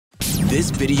This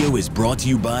video is brought to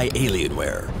you by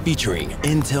Alienware, featuring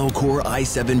Intel Core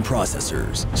i7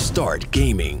 processors. Start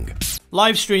gaming.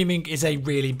 Live streaming is a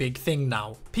really big thing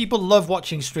now. People love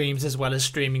watching streams as well as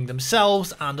streaming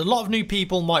themselves, and a lot of new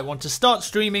people might want to start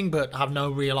streaming but have no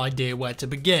real idea where to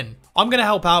begin. I'm going to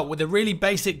help out with a really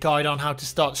basic guide on how to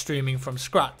start streaming from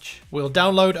scratch. We'll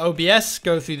download OBS,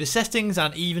 go through the settings,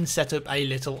 and even set up a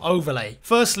little overlay.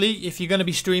 Firstly, if you're going to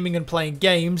be streaming and playing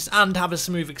games and have a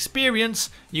smooth experience,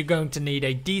 you're going to need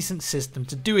a decent system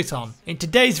to do it on. In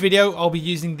today's video, I'll be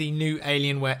using the new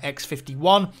Alienware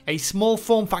X51, a small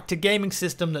form factor gaming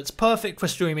system that's perfect for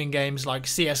streaming games like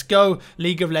CSGO,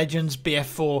 League of Legends,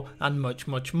 BF4, and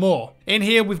much more. In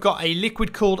here, we've got a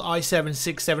liquid-cooled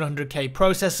i7-6700K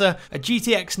processor, a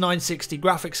GTX 960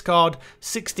 graphics card,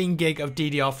 16 gig of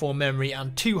DDR4 memory,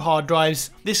 and 2 hard drives.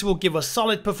 This will give us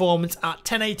solid performance at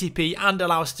 1080p and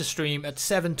allow us to stream at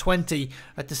 720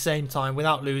 at the same time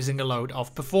without losing a load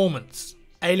of performance.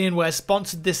 Alienware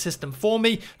sponsored this system for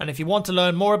me, and if you want to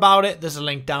learn more about it, there's a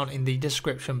link down in the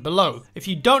description below. If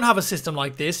you don't have a system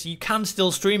like this, you can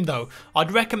still stream though.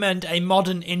 I'd recommend a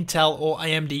modern Intel or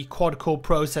AMD quad-core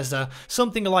processor.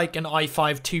 Something like an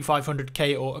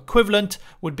i5-2500K or equivalent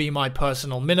would be my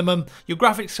personal minimum. Your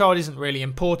graphics card isn't really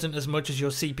important as much as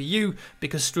your CPU,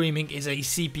 because streaming is a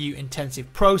CPU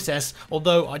intensive process,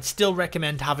 although I'd still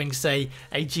recommend having, say,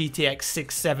 a GTX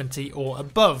 670 or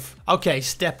above. Okay,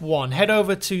 step 1. Head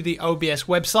over to the OBS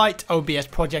website,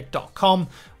 obsproject.com,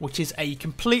 which is a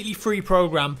completely free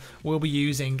program we'll be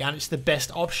using, and it's the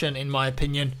best option in my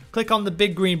opinion. Click on the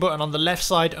big green button on the left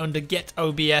side under Get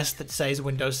OBS that says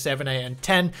Windows 7, 8 and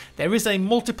 10. There is a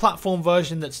multi-platform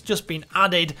version that's just been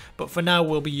added, but for now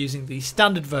we'll be using the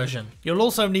standard version. You'll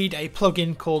also need a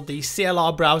plugin called the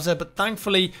CLR browser, but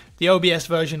thankfully the OBS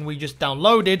version we just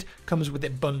downloaded comes with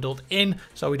it bundled in,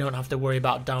 so we don't have to worry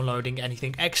about downloading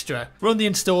anything extra. Run the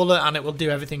installer and it will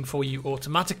do everything for you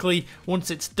automatically.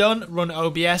 Once it's done, run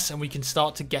OBS and we can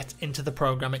start to get into the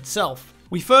program itself.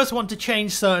 We first want to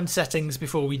change certain settings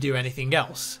before we do anything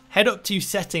else. Head up to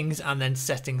Settings and then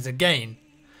Settings again.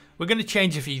 We're going to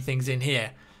change a few things in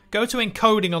here. Go to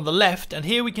encoding on the left, and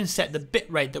here we can set the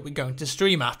bitrate that we're going to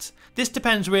stream at. This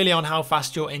depends really on how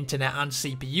fast your internet and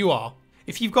CPU are.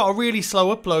 If you've got a really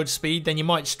slow upload speed, then you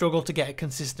might struggle to get a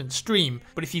consistent stream,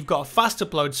 but if you've got a fast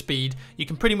upload speed, you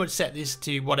can pretty much set this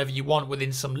to whatever you want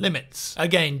within some limits,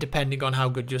 again depending on how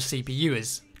good your CPU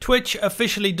is. Twitch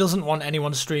officially doesn't want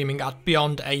anyone streaming at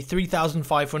beyond a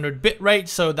 3500 bitrate,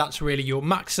 so that's really your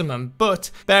maximum,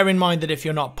 but bear in mind that if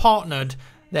you're not partnered,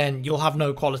 then you'll have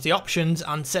no quality options,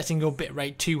 and setting your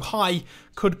bitrate too high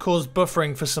could cause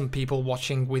buffering for some people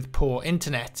watching with poor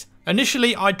internet.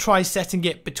 Initially, I'd try setting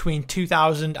it between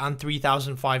 2000 and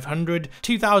 3500.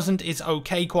 2000 is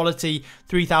okay quality,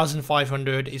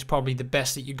 3500 is probably the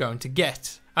best that you're going to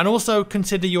get. And also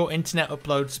consider your internet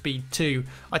upload speed too.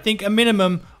 I think a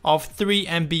minimum of 3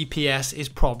 Mbps is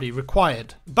probably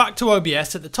required. Back to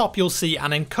OBS, at the top you'll see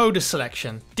an encoder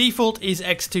selection. Default is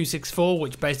X264,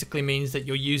 which basically means that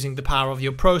you're using the power of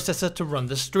your processor to run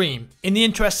the stream. In the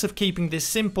interests of keeping this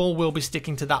simple, we'll be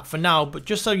sticking to that for now, but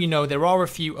just so you know, there are a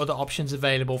few other options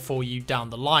available for you down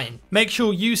the line. Make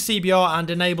sure Use CBR and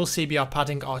Enable CBR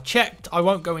padding are checked. I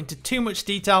won't go into too much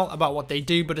detail about what they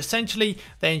do, but essentially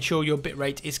they ensure your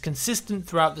bitrate is consistent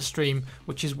throughout the stream,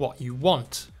 which is what you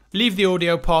want. Leave the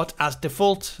audio part as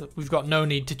default, we've got no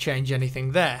need to change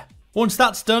anything there. Once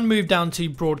that's done, move down to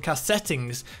broadcast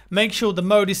settings. Make sure the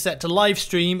mode is set to live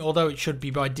stream, although it should be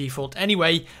by default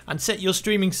anyway, and set your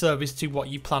streaming service to what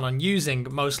you plan on using.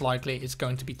 Most likely it's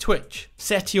going to be Twitch.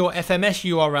 Set your FMS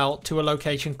URL to a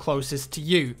location closest to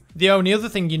you. The only other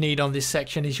thing you need on this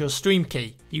section is your stream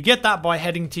key. You get that by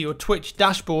heading to your Twitch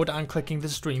dashboard and clicking the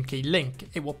stream key link.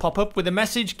 It will pop up with a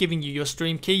message giving you your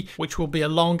stream key, which will be a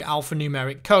long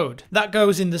alphanumeric code. That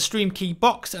goes in the stream key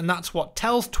box, and that's what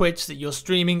tells Twitch that you're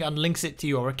streaming and links it to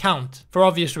your account. For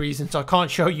obvious reasons, I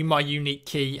can't show you my unique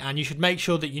key, and you should make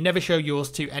sure that you never show yours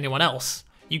to anyone else.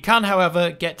 You can,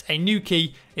 however, get a new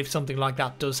key if something like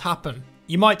that does happen.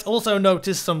 You might also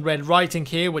notice some red writing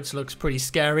here, which looks pretty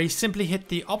scary. Simply hit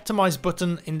the optimize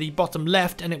button in the bottom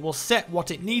left and it will set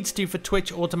what it needs to for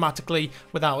Twitch automatically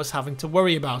without us having to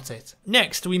worry about it.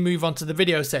 Next, we move on to the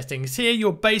video settings. Here,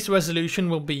 your base resolution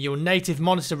will be your native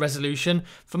monitor resolution.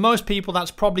 For most people,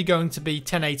 that's probably going to be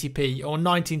 1080p or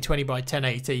 1920 by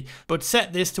 1080, but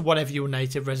set this to whatever your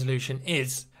native resolution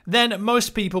is. Then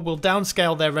most people will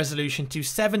downscale their resolution to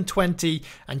 720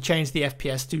 and change the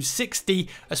FPS to 60,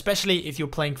 especially if you're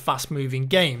playing fast moving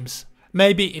games.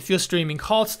 Maybe if you're streaming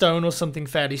Hearthstone or something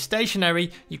fairly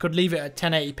stationary, you could leave it at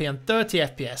 1080p and 30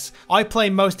 FPS. I play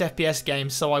most FPS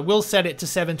games, so I will set it to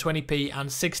 720p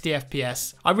and 60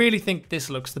 FPS. I really think this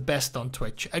looks the best on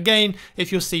Twitch. Again,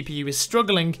 if your CPU is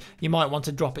struggling, you might want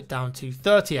to drop it down to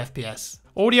 30 FPS.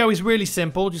 Audio is really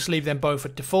simple, just leave them both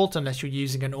at default unless you're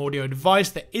using an audio device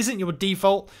that isn't your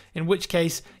default, in which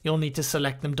case you'll need to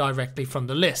select them directly from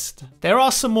the list. There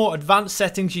are some more advanced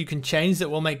settings you can change that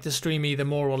will make the stream either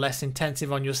more or less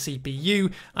intensive on your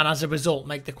CPU, and as a result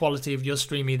make the quality of your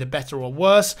stream either better or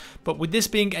worse, but with this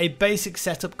being a basic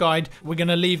setup guide, we're going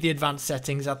to leave the advanced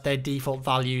settings at their default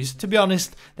values. To be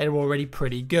honest, they're already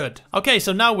pretty good. Okay,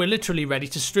 so now we're literally ready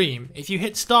to stream. If you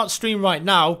hit start stream right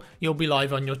now, you'll be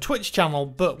live on your Twitch channel,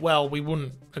 but well, we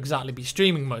wouldn't exactly be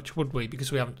streaming much, would we,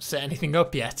 because we haven't set anything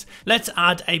up yet. Let's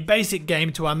add a basic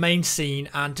game to our main scene,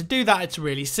 and to do that it's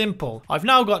really simple. I've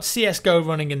now got CSGO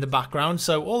running in the background,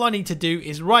 so all I need to do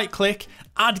is right click,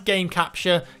 add game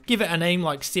capture, give it a name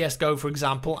like CSGO for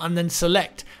example, and then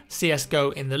select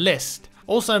CSGO in the list.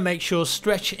 Also make sure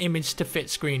stretch image to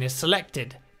fit screen is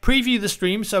selected. Preview the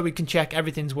stream so we can check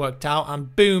everything's worked out,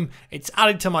 and boom, it's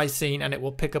added to my scene and it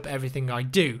will pick up everything I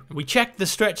do. We check the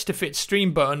stretch to fit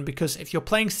stream button because if you're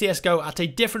playing CSGO at a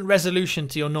different resolution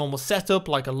to your normal setup,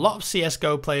 like a lot of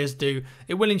CSGO players do,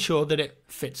 it will ensure that it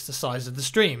fits the size of the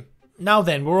stream. Now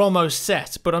then, we're almost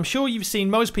set, but I'm sure you've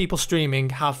seen most people streaming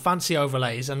have fancy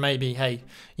overlays, and maybe, hey,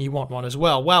 you want one as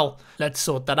well. Well, let's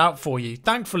sort that out for you.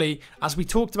 Thankfully, as we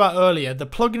talked about earlier, the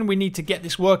plugin we need to get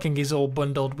this working is all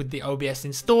bundled with the OBS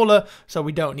installer, so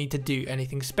we don't need to do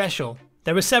anything special.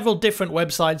 There are several different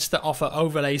websites that offer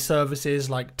overlay services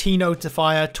like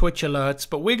T-Notifier, Twitch Alerts,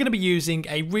 but we're going to be using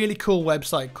a really cool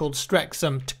website called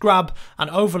Strexum to grab an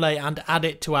overlay and add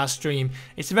it to our stream.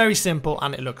 It's very simple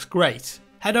and it looks great.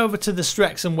 Head over to the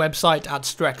Strexum website at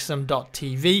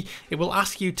strexum.tv. It will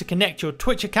ask you to connect your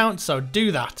Twitch account, so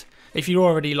do that. If you're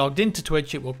already logged into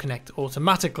Twitch, it will connect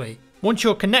automatically. Once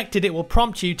you're connected, it will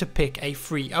prompt you to pick a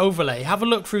free overlay. Have a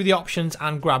look through the options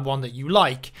and grab one that you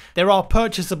like. There are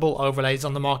purchasable overlays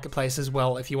on the marketplace as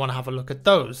well if you want to have a look at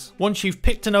those. Once you've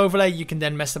picked an overlay, you can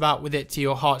then mess about with it to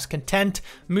your heart's content.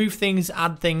 Move things,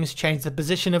 add things, change the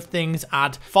position of things,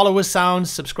 add follower sounds,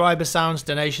 subscriber sounds,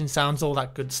 donation sounds, all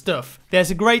that good stuff.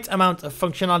 There's a great amount of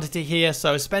functionality here,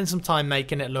 so spend some time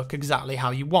making it look exactly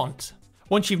how you want.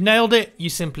 Once you've nailed it, you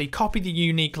simply copy the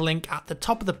unique link at the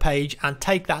top of the page and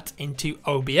take that into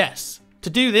OBS. To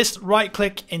do this, right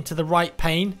click into the right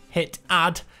pane, hit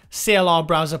add, CLR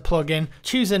browser plugin,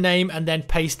 choose a name and then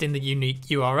paste in the unique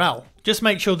URL. Just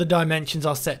make sure the dimensions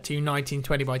are set to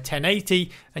 1920 by 1080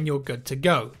 and you're good to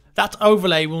go. That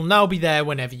overlay will now be there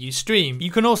whenever you stream. You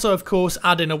can also of course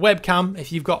add in a webcam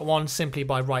if you've got one simply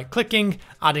by right clicking,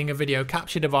 adding a video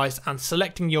capture device and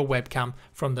selecting your webcam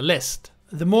from the list.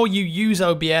 The more you use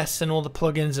OBS and all the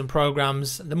plugins and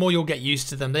programs, the more you'll get used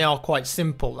to them. They are quite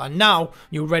simple, and now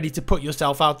you're ready to put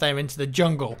yourself out there into the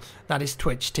jungle. That is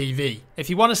Twitch TV. If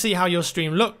you want to see how your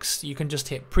stream looks, you can just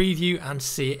hit preview and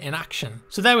see it in action.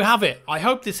 So there we have it. I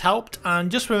hope this helped,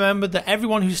 and just remember that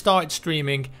everyone who started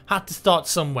streaming had to start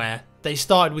somewhere. They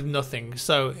started with nothing,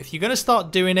 so if you're going to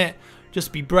start doing it,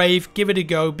 just be brave, give it a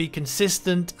go, be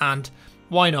consistent, and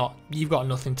why not? You've got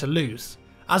nothing to lose.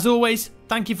 As always,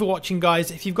 thank you for watching guys.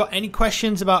 If you've got any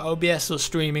questions about OBS or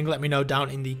streaming, let me know down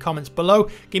in the comments below.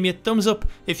 Give me a thumbs up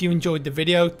if you enjoyed the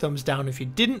video, thumbs down if you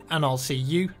didn't, and I'll see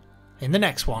you in the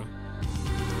next one.